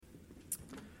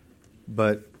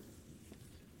But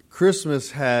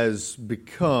Christmas has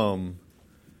become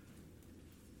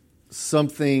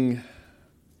something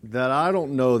that I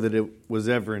don't know that it was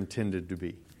ever intended to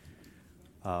be.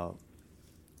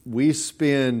 We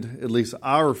spend, at least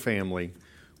our family,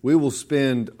 we will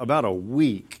spend about a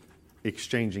week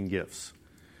exchanging gifts.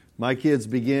 My kids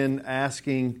begin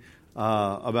asking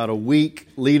about a week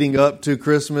leading up to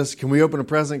Christmas, can we open a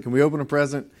present? Can we open a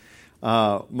present?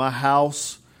 My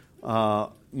house,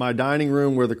 my dining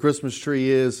room where the Christmas tree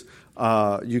is,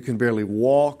 you can barely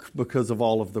walk because of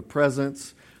all of the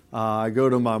presents. I go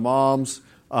to my mom's,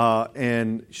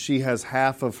 and she has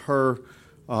half of her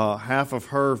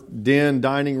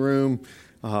dining room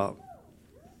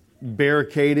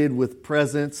barricaded with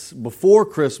presents. Before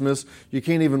Christmas, you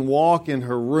can't even walk in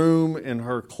her room, in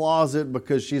her closet,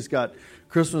 because she's got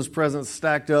Christmas presents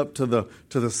stacked up to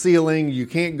the ceiling. You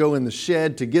can't go in the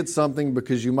shed to get something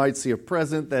because you might see a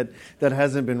present that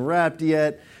hasn't been wrapped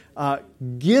yet.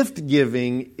 Gift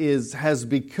giving has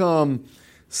become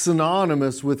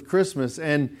synonymous with Christmas,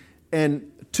 and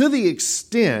to the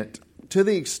extent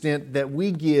that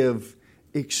we give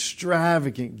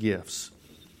extravagant gifts.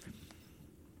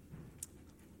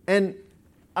 And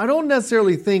I don't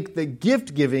necessarily think that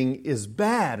gift giving is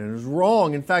bad and is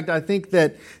wrong. In fact, I think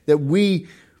that we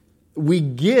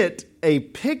get a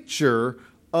picture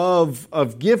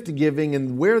of gift giving,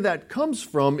 and where that comes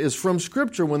from is from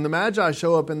Scripture. When the Magi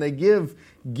show up and they give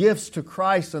gifts to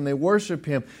Christ and they worship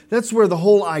Him, that's where the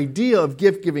whole idea of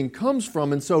gift giving comes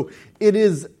from. And so it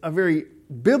is a very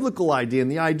biblical idea,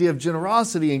 and the idea of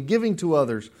generosity and giving to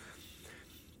others.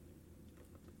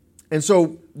 And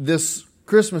so this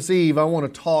Christmas Eve, I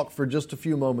want to talk for just a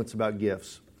few moments about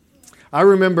gifts. I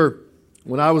remember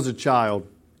when I was a child,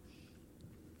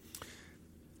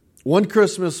 one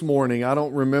Christmas morning, I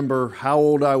don't remember how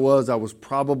old I was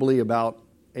probably about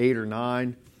 8 or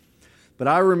 9, but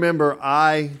I remember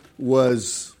I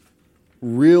was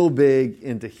real big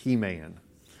into He-Man.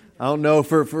 I don't know,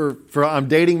 for I'm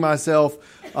dating myself,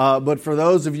 but for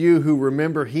those of you who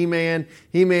remember He-Man,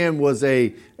 He-Man was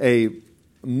a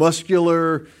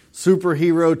muscular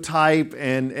superhero type,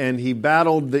 and he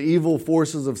battled the evil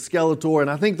forces of Skeletor. And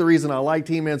I think the reason I liked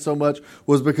He-Man so much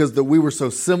was because that we were so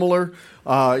similar.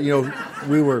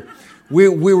 We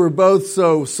were both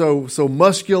so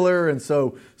muscular and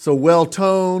so well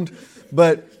toned.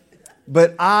 But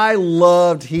I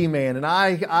loved He-Man, and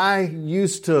I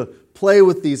used to play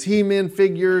with these He-Man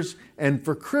figures. And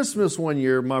for Christmas one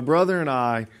year, my brother and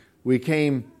I, we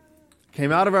came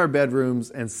out of our bedrooms,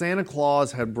 and Santa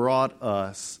Claus had brought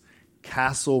us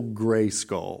Castle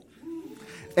Grayskull.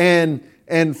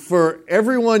 And for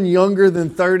everyone younger than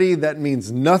 30, that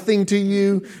means nothing to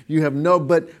you. You have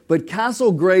but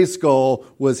Castle Grayskull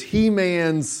was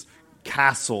He-Man's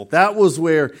castle. That was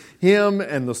where him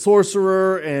and the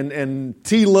sorcerer and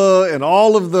Tila and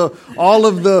all of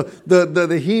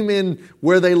the He-Men,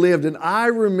 where they lived. And I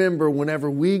remember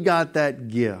whenever we got that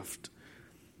gift,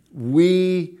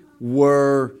 we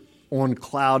were on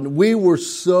cloud. We were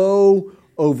so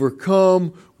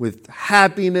overcome with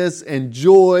happiness and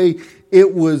joy.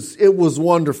 It was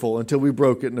wonderful until we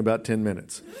broke it in about 10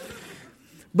 minutes.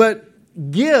 But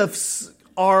gifts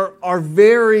are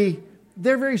very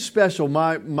special.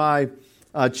 My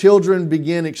children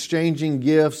began exchanging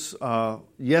gifts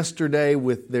yesterday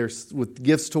with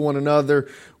gifts to one another.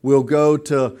 We'll go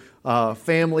to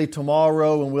family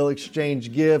tomorrow and we'll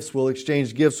exchange gifts. We'll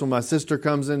exchange gifts when my sister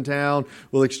comes in town.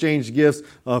 We'll exchange gifts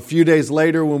a few days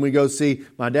later when we go see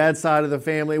my dad's side of the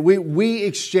family. We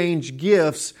exchange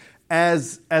gifts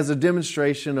as a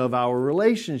demonstration of our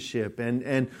relationship.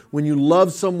 And when you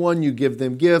love someone, you give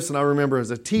them gifts. And I remember as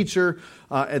a teacher,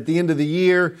 at the end of the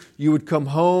year, you would come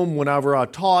home. Whenever I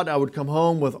taught, I would come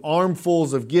home with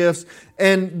armfuls of gifts.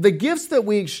 And the gifts that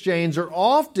we exchange are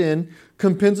often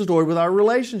compensatory with our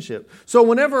relationship. So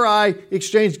whenever I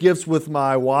exchange gifts with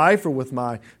my wife or with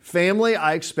my family,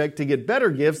 I expect to get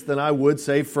better gifts than I would,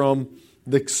 say, from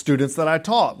the students that I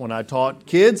taught. When I taught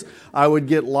kids, I would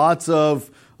get lots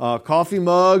of coffee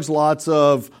mugs, lots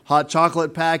of hot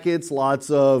chocolate packets,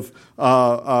 lots of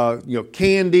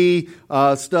candy,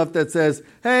 stuff that says,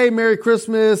 "Hey, Merry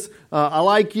Christmas, I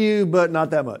like you, but not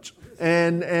that much."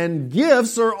 And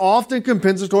gifts are often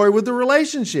compensatory with the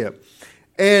relationship.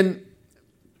 And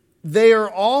they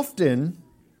are often,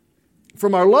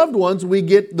 from our loved ones, we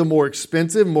get the more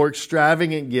expensive, more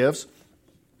extravagant gifts.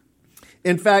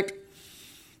 In fact,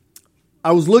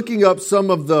 I was looking up some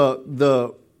of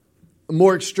the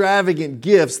more extravagant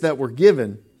gifts that were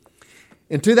given.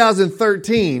 In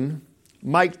 2013,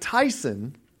 Mike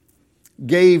Tyson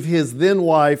gave his then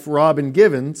wife, Robin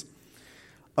Givens,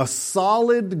 a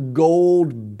solid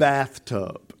gold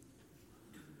bathtub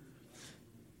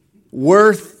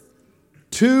worth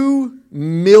 $2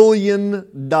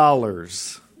 million.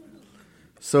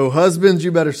 So husbands,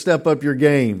 you better step up your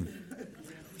game.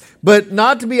 But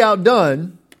not to be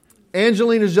outdone,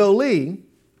 Angelina Jolie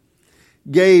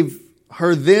gave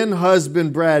her then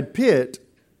husband Brad Pitt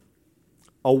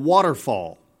a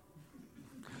waterfall.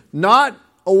 Not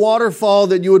a waterfall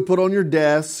that you would put on your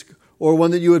desk or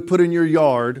one that you would put in your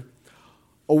yard.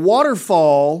 A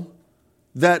waterfall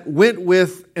that went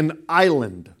with an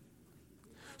island.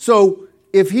 So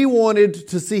if he wanted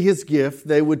to see his gift,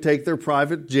 they would take their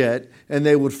private jet and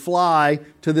they would fly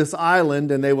to this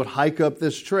island and they would hike up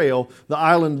this trail, the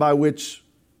island by which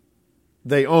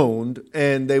they owned,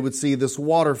 and they would see this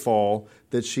waterfall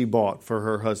that she bought for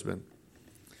her husband.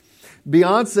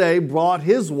 Beyonce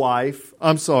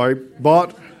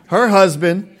bought her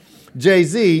husband,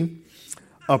 Jay-Z,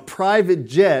 a private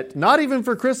jet, not even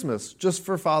for Christmas, just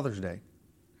for Father's Day.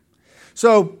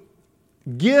 So,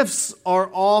 gifts are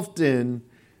often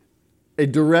a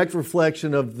direct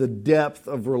reflection of the depth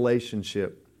of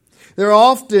relationship. There are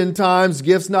oftentimes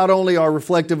gifts not only are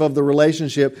reflective of the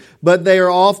relationship, but they are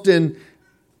often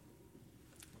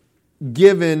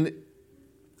given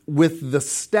with the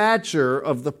stature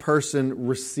of the person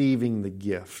receiving the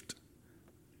gift.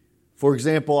 For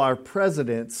example, our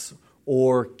presidents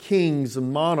or kings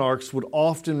and monarchs would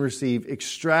often receive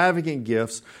extravagant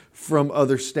gifts from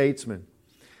other statesmen.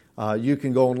 You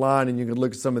can go online and you can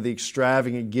look at some of the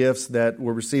extravagant gifts that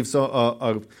were received.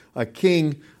 So, a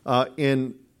king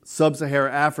in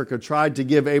Sub-Saharan Africa tried to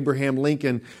give Abraham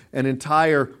Lincoln an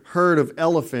entire herd of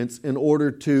elephants in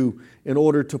order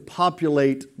to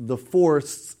populate the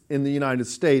forests in the United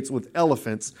States with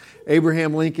elephants.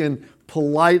 Abraham Lincoln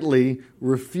politely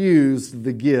refused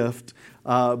the gift,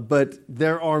 but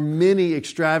there are many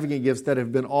extravagant gifts that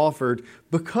have been offered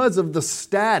because of the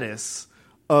status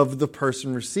of the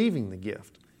person receiving the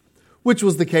gift, which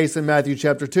was the case in Matthew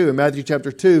chapter 2. In Matthew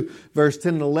chapter 2, verse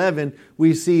 10 and 11,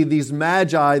 we see these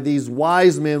magi, these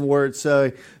wise men, where it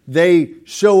says they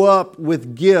show up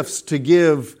with gifts to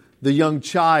give the young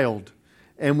child.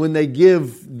 And when they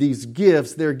give these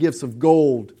gifts, they're gifts of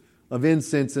gold, of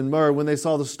incense and myrrh. When they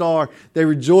saw the star, they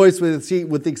rejoiced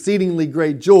with exceedingly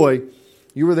great joy.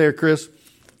 You were there, Chris.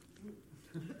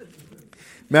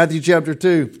 Matthew chapter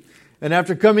 2. And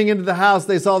after coming into the house,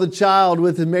 they saw the child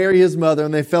with Mary, his mother,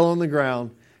 and they fell on the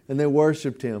ground and they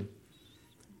worshiped him.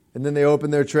 And then they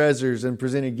opened their treasures and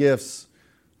presented gifts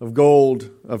of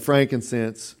gold, of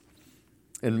frankincense,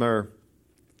 and myrrh.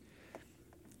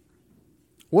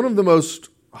 One of the most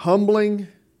humbling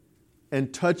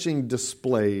and touching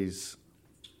displays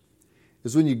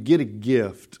is when you get a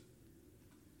gift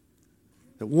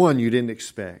that, one, you didn't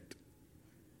expect,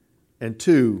 and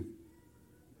two,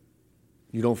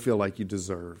 you don't feel like you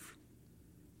deserve.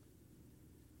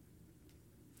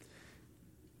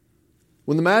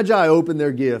 When the Magi opened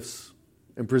their gifts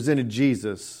and presented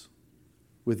Jesus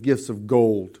with gifts of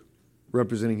gold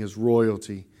representing his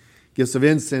royalty, gifts of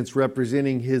incense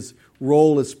representing his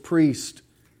role as priest,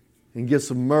 and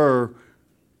gifts of myrrh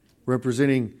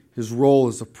representing his role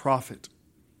as a prophet,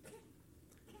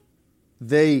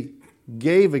 they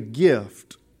gave a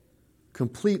gift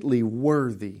completely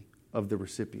worthy of the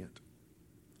recipient.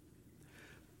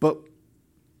 But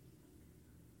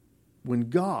when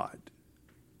God,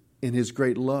 in his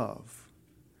great love,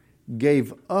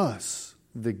 gave us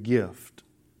the gift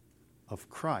of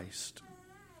Christ,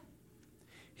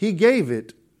 he gave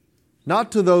it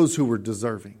not to those who were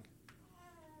deserving.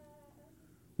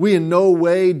 We in no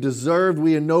way deserved,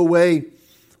 we in no way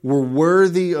were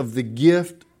worthy of the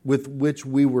gift with which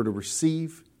we were to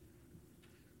receive.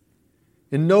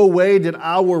 In no way did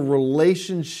our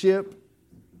relationship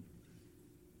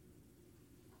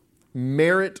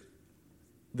merit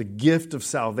the gift of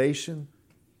salvation.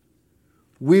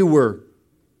 We were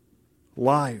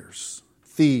liars,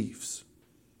 thieves,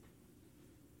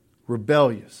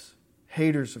 rebellious,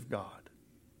 haters of God,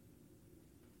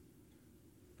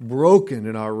 broken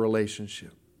in our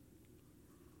relationship.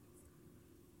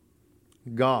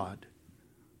 God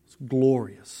is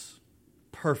glorious,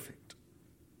 perfect.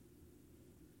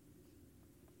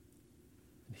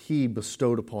 He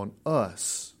bestowed upon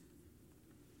us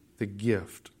the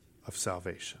gift of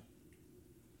salvation.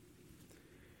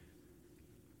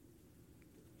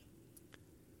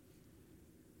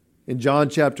 In John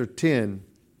chapter 10,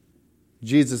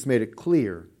 Jesus made it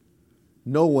clear,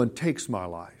 no one takes my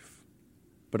life,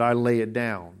 but I lay it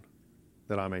down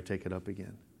that I may take it up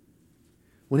again.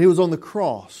 When he was on the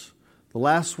cross, the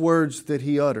last words that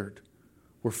he uttered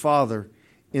were, Father,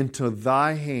 into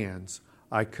thy hands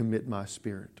I commit my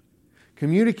spirit.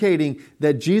 Communicating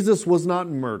that Jesus was not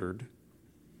murdered.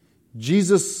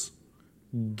 Jesus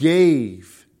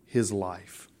gave His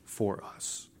life for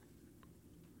us.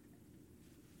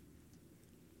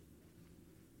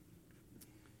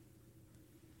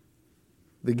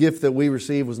 The gift that we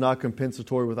received was not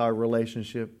compensatory with our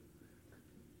relationship.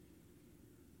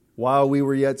 While we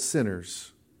were yet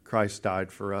sinners, Christ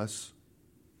died for us.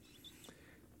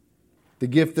 The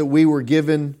gift that we were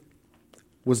given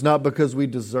was not because we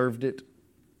deserved it,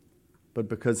 but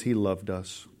because He loved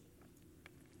us.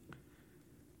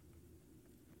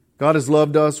 God has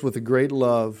loved us with a great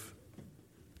love,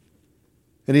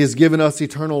 and He has given us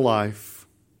eternal life,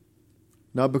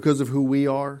 not because of who we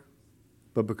are,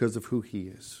 but because of who He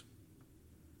is.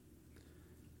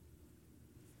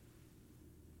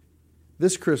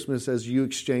 This Christmas, as you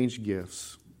exchange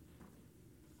gifts,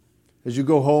 as you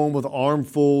go home with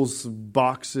armfuls of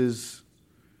boxes,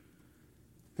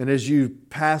 and as you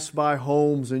pass by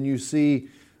homes and you see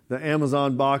the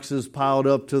Amazon boxes piled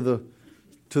up to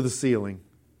the ceiling,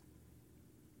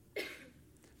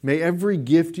 may every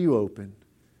gift you open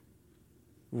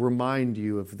remind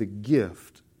you of the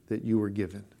gift that you were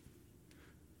given.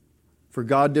 For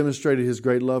God demonstrated His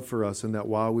great love for us in that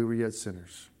while we were yet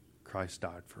sinners, Christ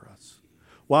died for us.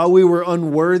 While we were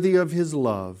unworthy of His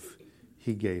love,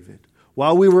 He gave it.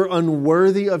 While we were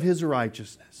unworthy of His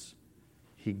righteousness,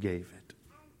 He gave it.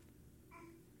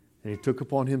 And He took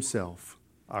upon Himself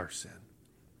our sin.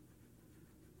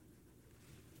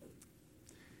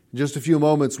 In just a few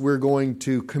moments, we're going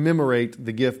to commemorate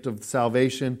the gift of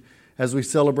salvation as we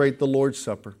celebrate the Lord's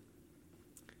Supper.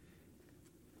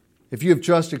 If you have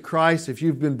trusted Christ, if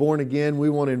you've been born again, we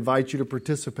want to invite you to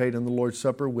participate in the Lord's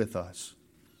Supper with us.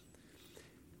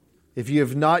 If you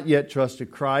have not yet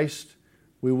trusted Christ,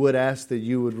 we would ask that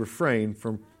you would refrain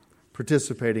from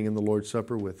participating in the Lord's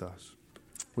Supper with us.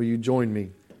 Will you join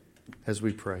me as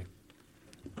we pray?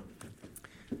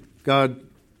 God,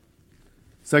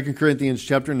 2 Corinthians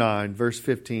chapter 9, verse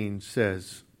 15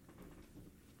 says,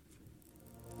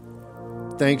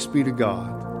 "Thanks be to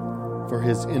God for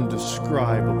His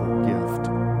indescribable gift."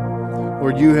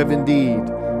 Lord, you have indeed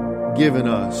given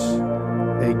us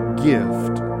a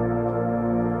gift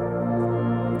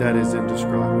that is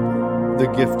indescribable, the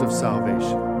gift of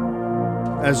salvation.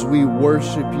 As we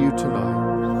worship you tonight,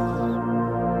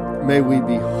 may we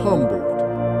be humbled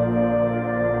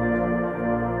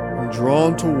and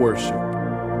drawn to worship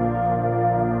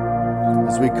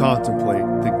as we contemplate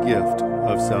the gift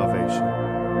of salvation.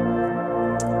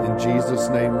 In Jesus'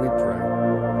 name we pray.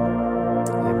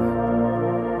 Amen.